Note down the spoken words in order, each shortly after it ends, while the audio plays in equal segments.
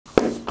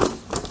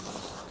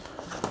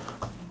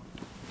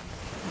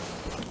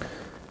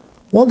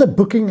While the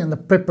booking and the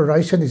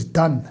preparation is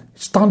done,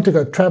 it's time to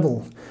go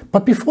travel.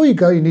 But before you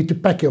go, you need to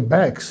pack your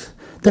bags.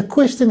 The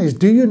question is,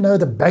 do you know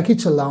the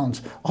baggage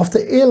allowance of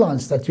the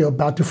airlines that you're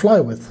about to fly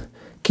with?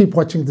 Keep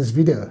watching this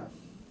video.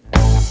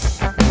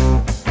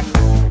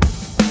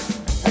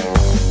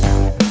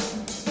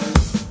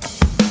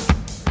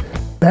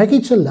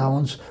 Baggage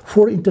allowance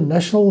for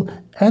international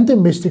and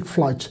domestic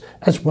flights,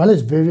 as well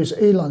as various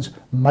airlines,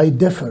 may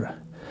differ.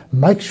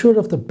 Make sure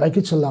of the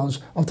baggage allowance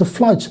of the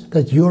flights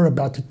that you're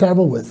about to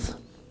travel with.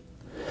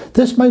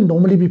 This may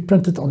normally be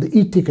printed on the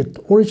e-ticket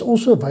or is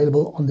also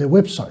available on their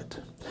website.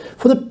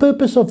 For the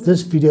purpose of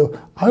this video,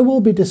 I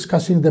will be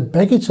discussing the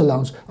baggage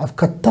allowance of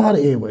Qatar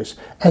Airways,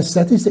 as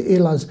that is the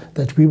airlines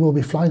that we will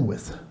be flying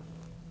with.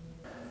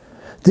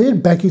 Their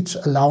baggage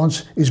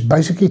allowance is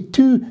basically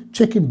 2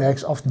 check-in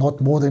bags of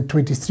not more than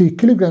 23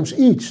 kilograms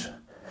each.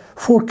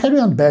 For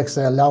carry-on bags,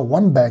 they allow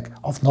 1 bag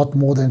of not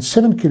more than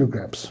 7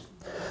 kilograms.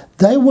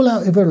 They will,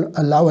 however,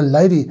 allow a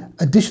lady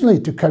additionally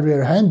to carry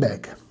her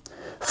handbag.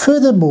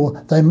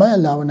 Furthermore, they may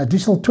allow an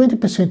additional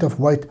 20% of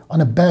weight on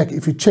a bag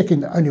if you check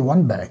in only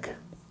 1 bag.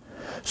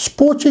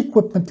 Sports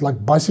equipment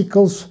like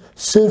bicycles,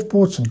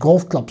 surfboards and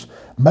golf clubs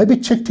may be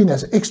checked in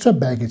as extra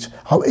baggage.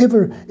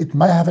 However, it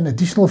may have an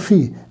additional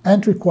fee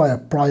and require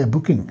prior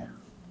booking.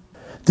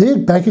 Their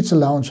baggage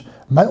allowance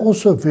may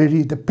also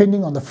vary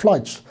depending on the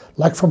flights,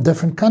 like from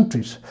different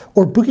countries,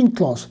 or booking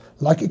class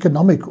like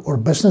economic or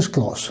business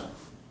class.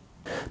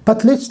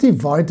 But let's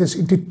divide this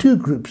into 2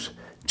 groups: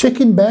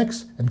 check-in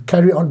bags and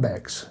carry-on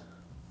bags.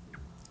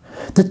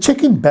 The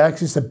check-in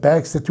bags is the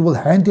bags that you will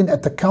hand in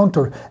at the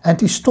counter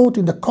and is stored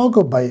in the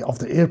cargo bay of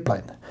the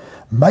airplane.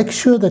 Make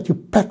sure that you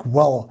pack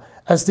well,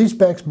 as these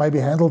bags may be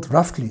handled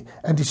roughly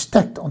and is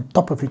stacked on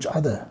top of each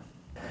other.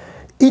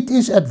 It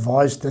is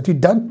advised that you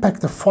don't pack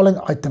the following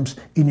items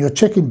in your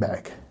check-in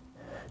bag: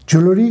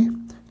 jewelry,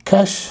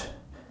 cash,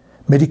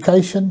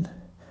 medication,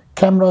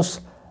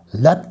 cameras,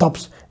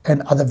 laptops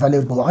and other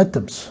valuable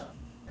items.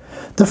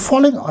 The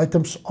following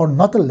items are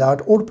not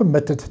allowed or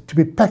permitted to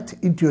be packed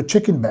into your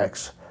check-in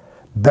bags: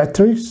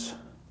 batteries,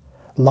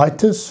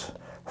 lighters,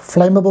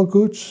 flammable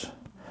goods,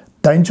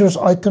 dangerous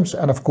items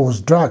and of course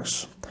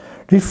drugs.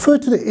 Refer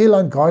to the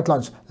airline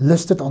guidelines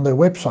listed on their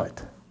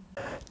website.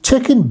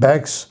 Check-in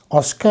bags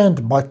are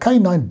scanned by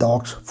K9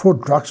 dogs for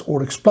drugs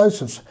or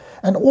explosives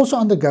and also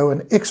undergo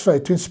an X-ray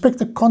to inspect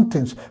the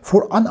contents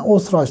for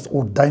unauthorized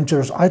or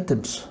dangerous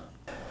items.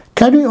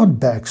 Carry-on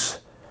bags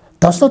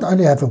does not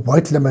only have a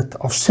weight limit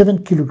of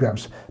 7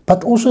 kilograms,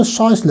 but also a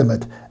size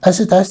limit, as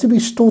it has to be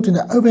stored in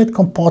an overhead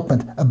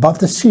compartment above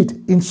the seat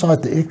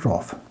inside the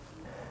aircraft.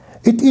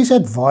 It is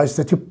advised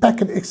that you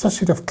pack an extra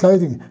set of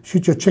clothing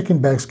should your check-in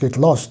bags get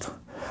lost.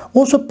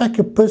 Also pack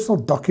your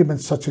personal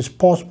documents such as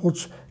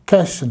passports,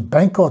 cash and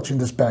bank cards in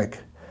this bag.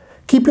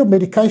 Keep your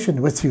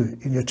medication with you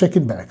in your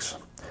check-in bags.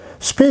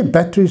 Spare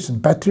batteries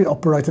and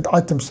battery-operated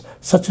items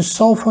such as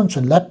cell phones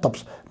and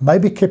laptops may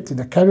be kept in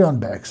the carry-on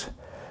bags.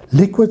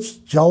 Liquids,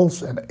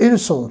 gels and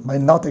aerosol may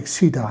not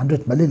exceed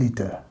 100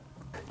 milliliter.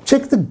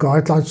 Check the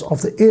guidelines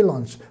of the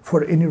airlines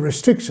for any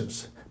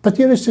restrictions, but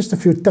here is just a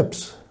few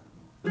tips.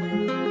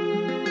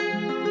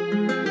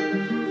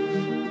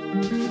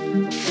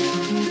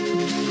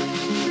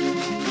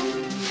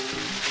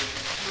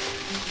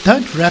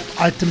 Don't wrap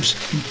items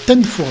in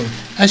tin foil,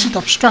 as it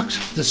obstructs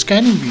the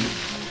scanning view.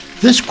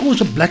 This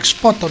causes a black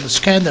spot on the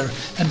scanner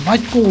and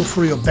might call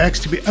for your bags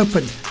to be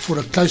opened for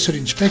a closer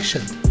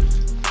inspection.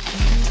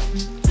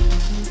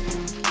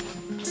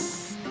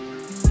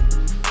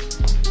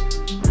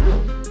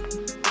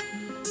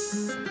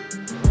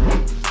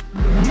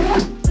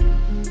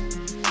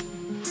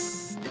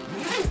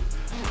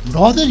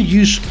 Rather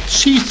use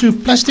see-through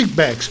plastic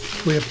bags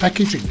for your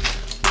packaging.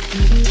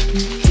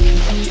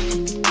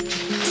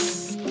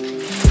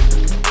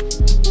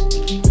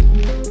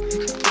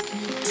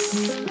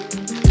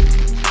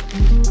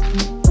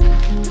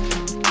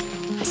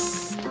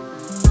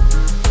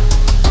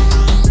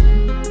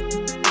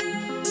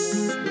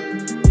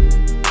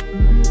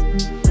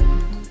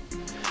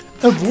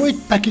 Avoid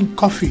packing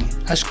coffee,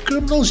 as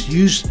criminals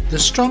use the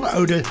strong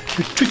odor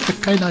to trick the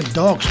canine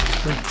dogs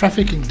when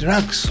trafficking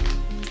drugs.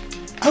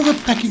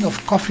 Overpacking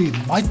of coffee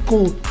might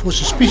call for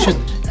suspicion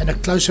and a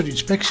closer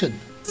inspection.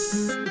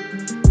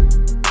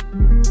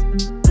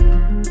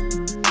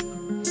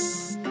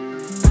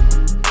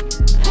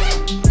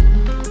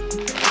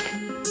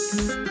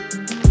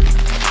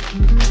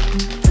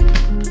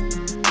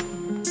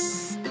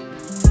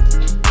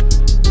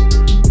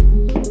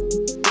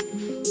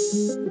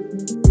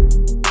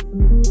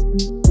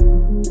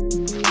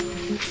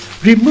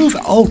 Remove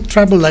old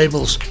travel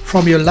labels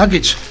from your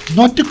luggage,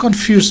 not to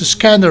confuse the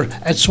scanner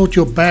and sort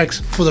your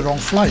bags for the wrong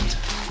flight.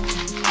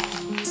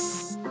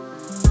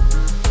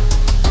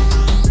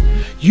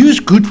 Use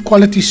good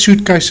quality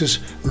suitcases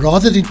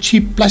rather than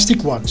cheap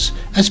plastic ones,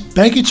 as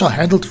baggage are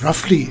handled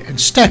roughly and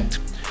stacked.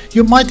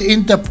 You might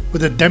end up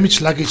with a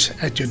damaged luggage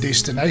at your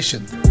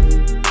destination.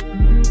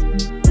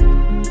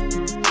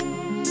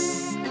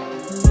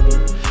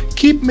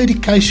 Keep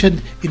medication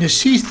in a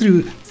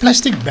see-through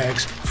plastic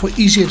bags for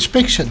easy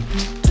inspection.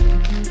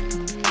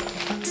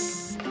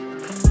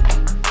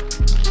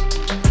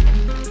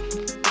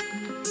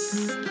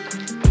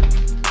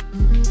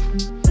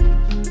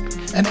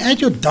 and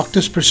add your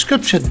doctor's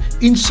prescription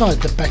inside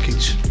the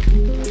package.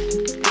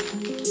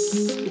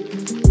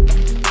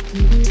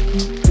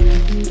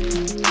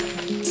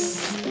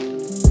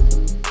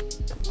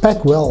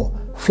 Pack well,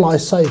 fly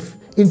safe,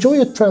 enjoy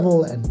your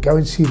travel and go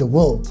and see the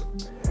world.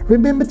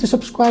 Remember to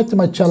subscribe to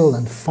my channel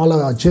and follow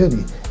our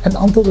journey. And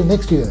until the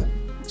next video,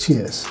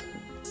 cheers.